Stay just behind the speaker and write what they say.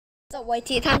So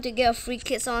YT, time to get a free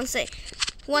kit. Someone say,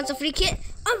 who wants a free kit?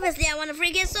 Obviously I want a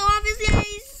free kit, so obviously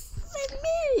it's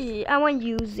me. I want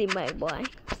YUZI, my boy.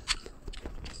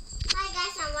 Hi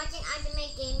guys, I'm watching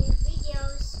Ultimate Gaming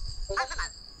videos.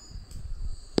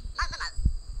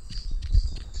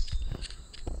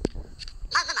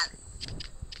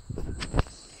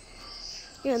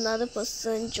 Here another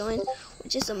person joined,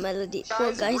 which is a Melody.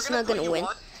 Poor guy, he's not gonna win.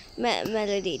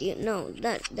 Melody, dude, no,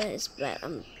 that is bad.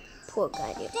 Poor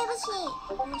guy, dude. 对不起，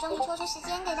我们终于抽出时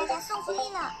间给大家送福利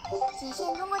了，仅限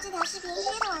通过这条视频预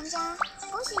约的玩家，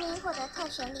恭喜您获得特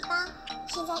权礼包。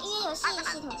现在预约游戏，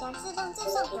系统将自动赠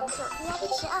送永久 VIP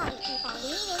 12与101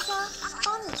连抽，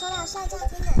帮你抽到上架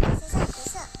天的第3角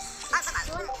色。除此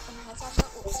之外，我们还加收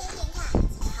5000点卡以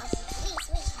及超级福利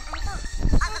Switch 和 iPhone。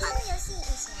开通的游戏一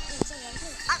起来验证人品，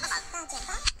大奖吧！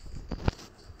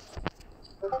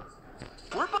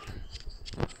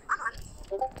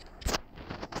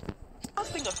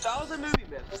 Hosting 1,000 movie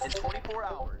myths in 24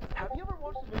 hours. Have you ever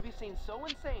watched a movie scene so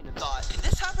insane and thought, did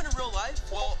this happen in real life?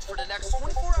 Well, for the next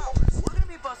 24 hours, we're gonna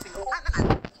be busting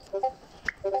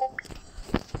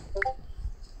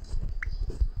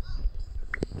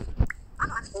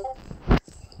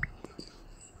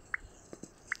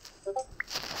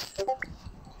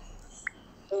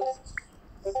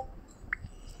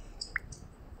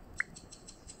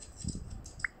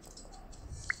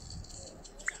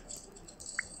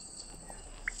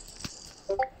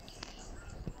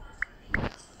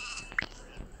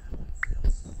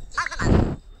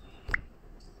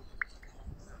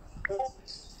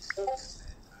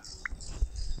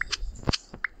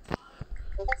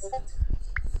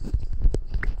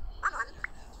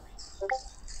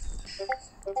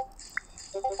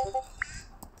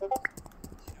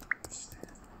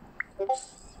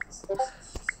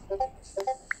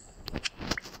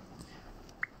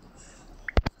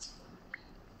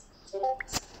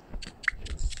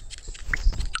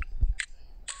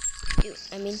Dude,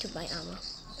 I mean to buy ammo.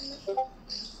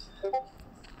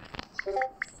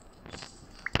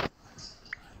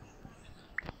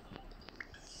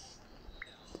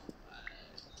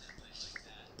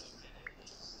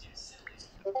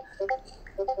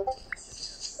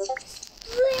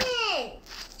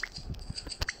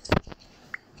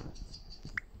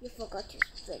 You forgot to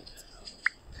sprint.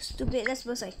 Stupid, that's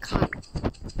because I can't.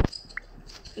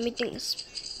 Let me think.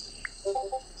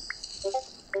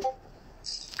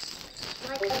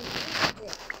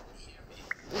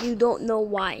 You don't know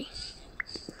why.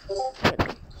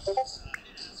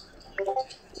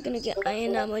 I'm gonna get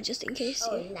iron armor just in case.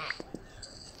 Oh, Yeah.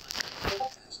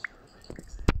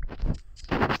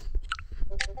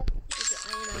 Get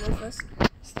iron armor first,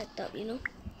 stacked up, you know,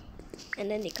 and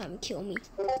then they come kill me.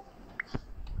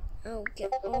 I'll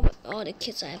get all the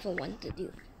kits I ever wanted to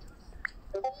do.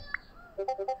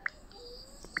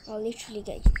 I'll literally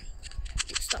get you.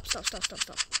 Stop, dumbass.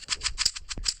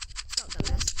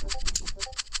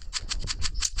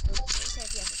 Don't say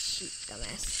if you have a sheep,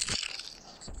 dumbass.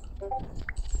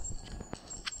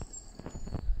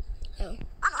 Oh.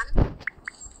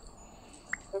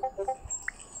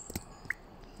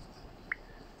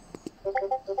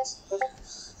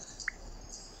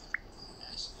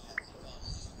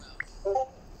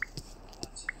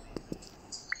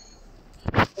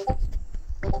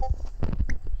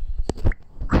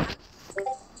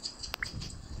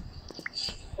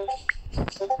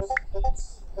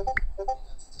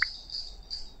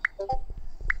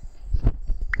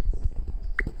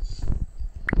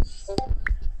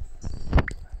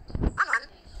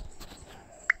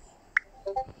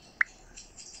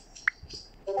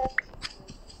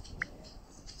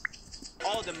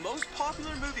 all of the most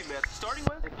popular movie myths, starting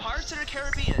with Pirates of the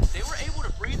Caribbean. They were able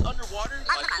to breathe underwater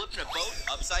by flipping a boat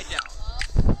upside down.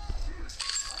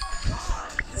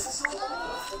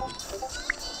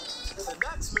 The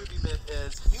next movie myth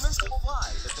is humans can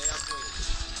fly if they have wings.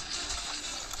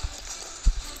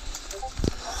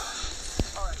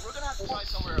 Alright, we're gonna have to try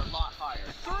somewhere a lot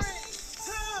higher. 3,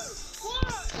 2, 1!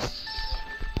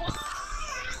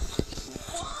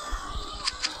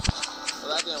 Well,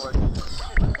 that didn't work.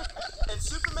 And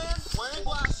Superman wearing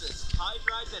glasses hides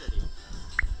your identity.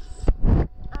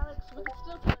 Alex, we can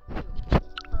still kill you,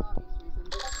 for obvious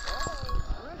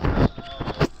reasons.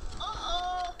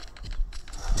 Uh-oh!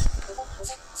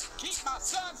 Keep my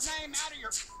son's name out of your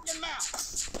f***ing mouth.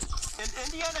 In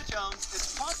Indiana Jones,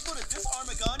 it's possible to disarm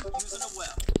a gun using a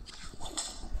web.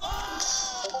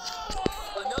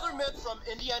 Another myth from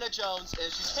Indiana Jones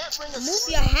is you can't bring a Move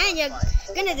sword your to a hand, you're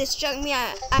gunfight. gonna distract me.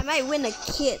 I might win a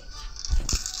kid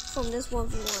from this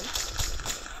 1v1.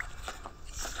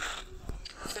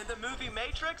 In the movie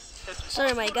Matrix, it's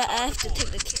Sorry, my God, I have to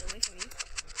take the kid away from you.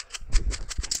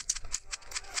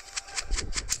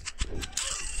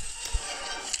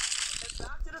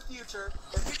 future,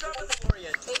 if we drive a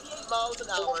DeLorean 88 miles an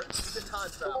hour, it's a time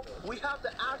travel. We have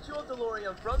the actual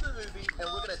DeLorean from the movie, and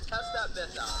we're gonna test that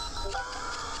myth out.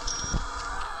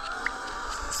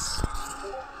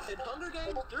 In Hunger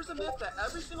Games, there's a myth that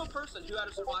every single person who had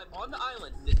to survive on the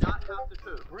island did not have to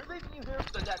poop. We're leaving you here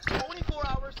for the next 24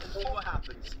 hours and see what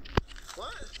happens.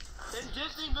 What? In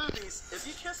Disney movies, if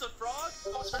you kiss a frog,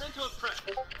 it'll turn into a prince.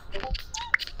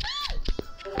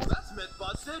 Well, that's myth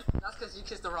busted. That's because you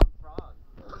kissed the wrong frog.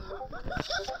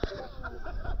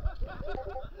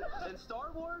 In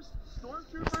Star Wars,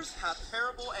 stormtroopers have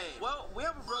terrible aim. Well, we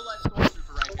have a real-life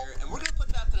stormtrooper right here, and we're gonna put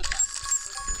that to the test.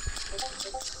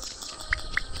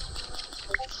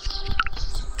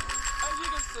 As you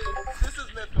can see, this is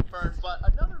myth confirmed, but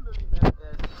another movie myth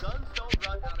is guns don't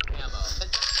run out of ammo. And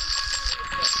that's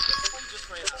we just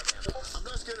ran out of ammo. I'm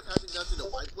not scared of having nothing to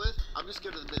wipe with. I'm just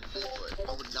scared of the mid-Bigfoot. I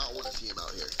would not want to see him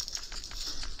out here.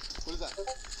 What is that?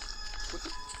 What's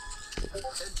it?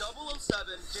 In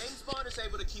 007, James Bond is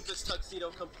able to keep his tuxedo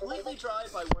completely dry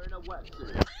by wearing a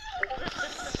wetsuit.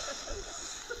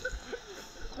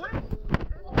 Quick!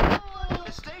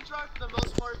 To stay dry for the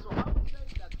most part, so I would say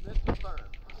that's myth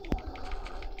confirmed.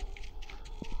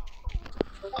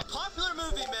 A popular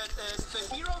movie myth is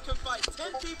the hero can fight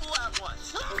 10 people at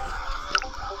once.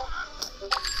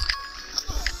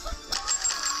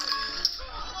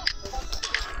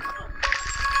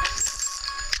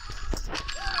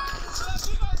 So as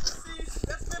you guys can see,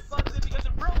 that's myth busted because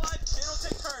in real life, they don't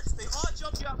take turns. They all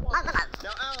jump you at once.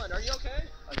 Now, Alan, are you okay?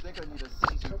 I think I need a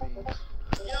Caesar bean.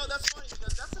 You know, that's funny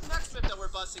because that's the next myth that we're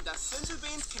busting, that senzu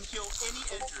beans can heal any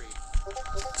injury.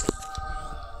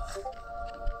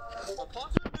 A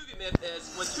popular movie myth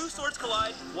is when two swords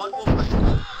collide, one will break.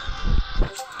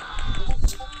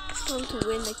 It's going to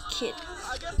win the kid.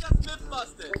 I guess that's myth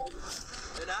busted.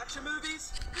 In action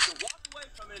movies, you can walk away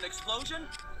from an explosion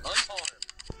unharmed.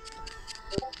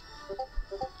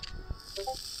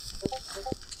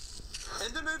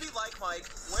 In the movie Like Mike,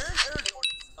 wearing Air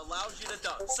Jordans allows you to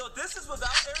dunk. So this is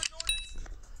without Air Jordans,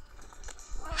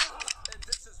 and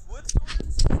this is with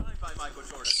Jordans, signed by Michael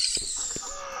Jordan.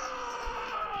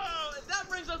 And that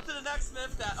brings us to the next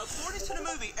myth that, according to the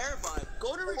movie Airbud,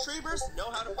 golden retrievers know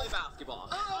how to play basketball.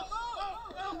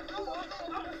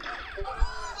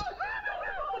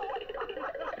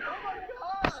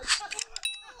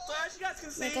 So as you guys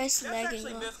can see, That guy's that's lagging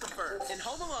actually off. myth confirmed. In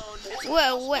Home Alone, it's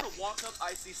Well, impossible what? to walk up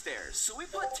icy stairs. So we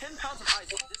put 10 pounds of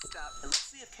ice on this step, and let's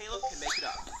see if Caleb can make it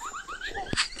up.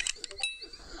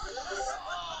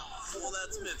 Well,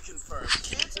 that's myth confirmed.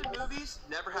 Kids in movies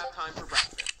never have time for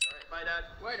breakfast. All right, bye, Dad.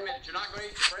 Wait a minute, you're not going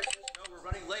to eat your breakfast? No, we're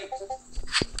running late. Oh,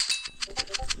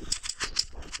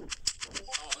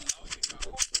 no, you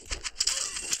don't.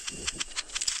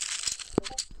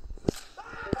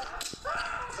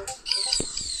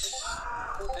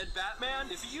 And Batman,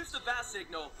 if you use the bat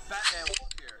signal, Batman will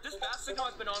appear. This bat signal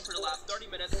has been on for the last 30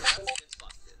 minutes, and that's it's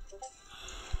busted.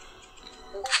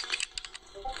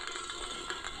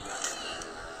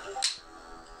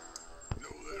 No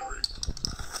littering.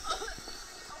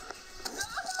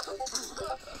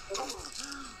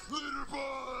 Litter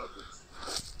Bob!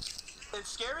 In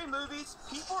scary movies,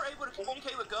 people are able to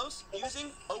communicate with ghosts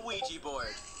using a Ouija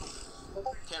board.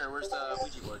 Tanner, where's the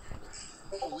Ouija board?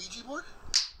 A Ouija board?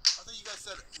 I thought you guys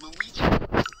said Luigi.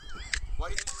 Why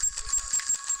do you think we're doing this?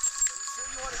 Are you sure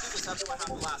you want to do this after what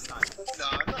happened last time? Nah, it's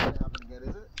not gonna happen again,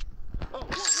 is it? Oh, whoa,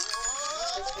 whoa.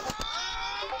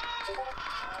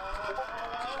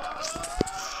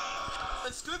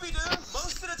 And Scooby-Doo,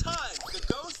 most of the time, the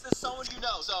ghost is someone you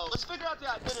know. So let's figure out the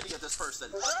identity of this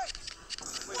person. All right.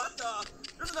 Wait, what the?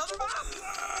 There's another mask.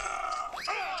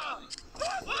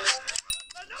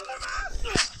 Another mask.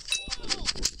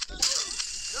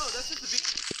 No, that's just the beat.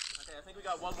 Okay, I think we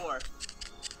got one more.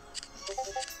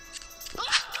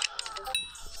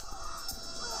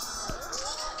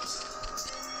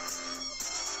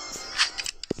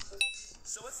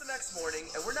 So it's the next morning,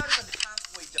 and we're not even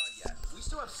halfway done yet. We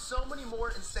still have so many more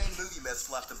insane movie myths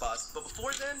left to bust, but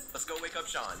before then, let's go wake up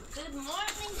Sean. Good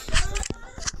morning, Sean.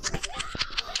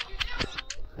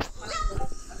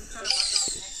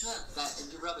 That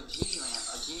if you rub a genie lamp,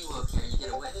 a genie will appear and you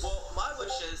get a wish. Well, my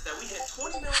wish is that we hit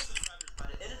 20 million subscribers by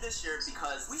the end of this year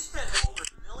because we spent over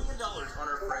 $1 million on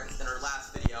our friends in our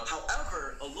last video.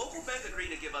 However, a local bank agreed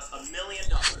to give us $1 million.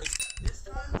 This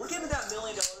time, we're giving that $1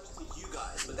 million to you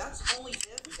guys, but that's only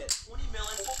if we hit 20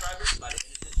 million subscribers by the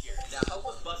end of this year. Now help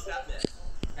us bust that myth.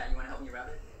 Yeah, you want to help me rub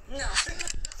it? No. In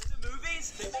the movies,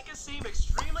 they make it seem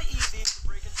extremely easy to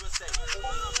break into a safe.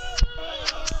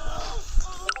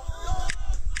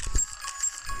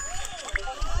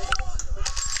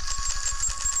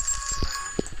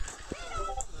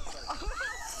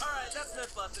 Alright,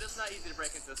 but it's not easy to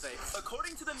break into a safe.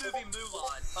 According to the movie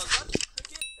Mulan, a lucky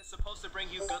cricket is supposed to bring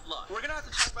you good luck. We're gonna have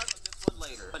to talk about this one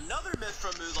later. Another myth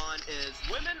from Mulan is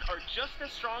women are just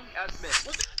as strong as men.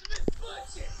 Well, that's a myth,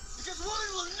 bullshit. Because women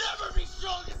will never be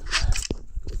strong as men.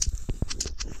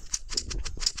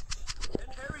 In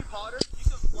Harry Potter, you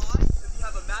can fly if you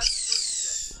have a magic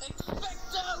broomstick.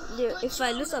 Expecto Dude, if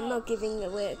I lose, I'm not giving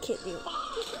away a kid, dude.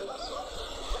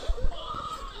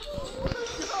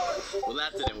 Well,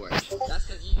 that didn't work. That's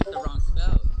because you used the wrong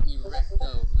spell.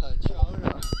 Erecto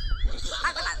Patronum.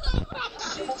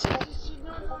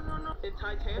 In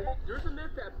Titanic, there's a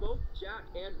myth that both Jack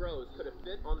and Rose could have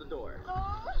fit on the door.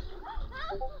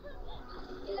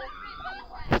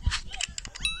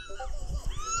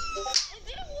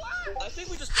 I think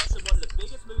we just busted one of the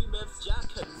biggest movie myths. Jack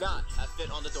could not have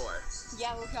fit on the door.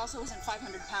 Yeah, well, he also wasn't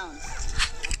 500 pounds.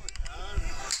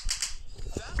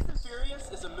 Fast and Furious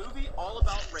is a movie all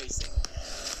about racing.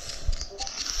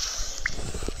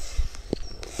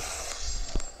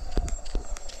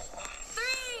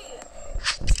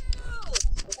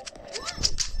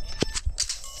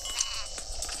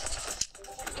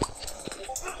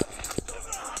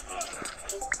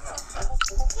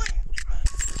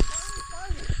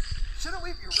 Shouldn't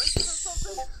we be racing or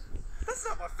something? That's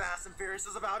not what Fast and Furious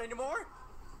is about anymore.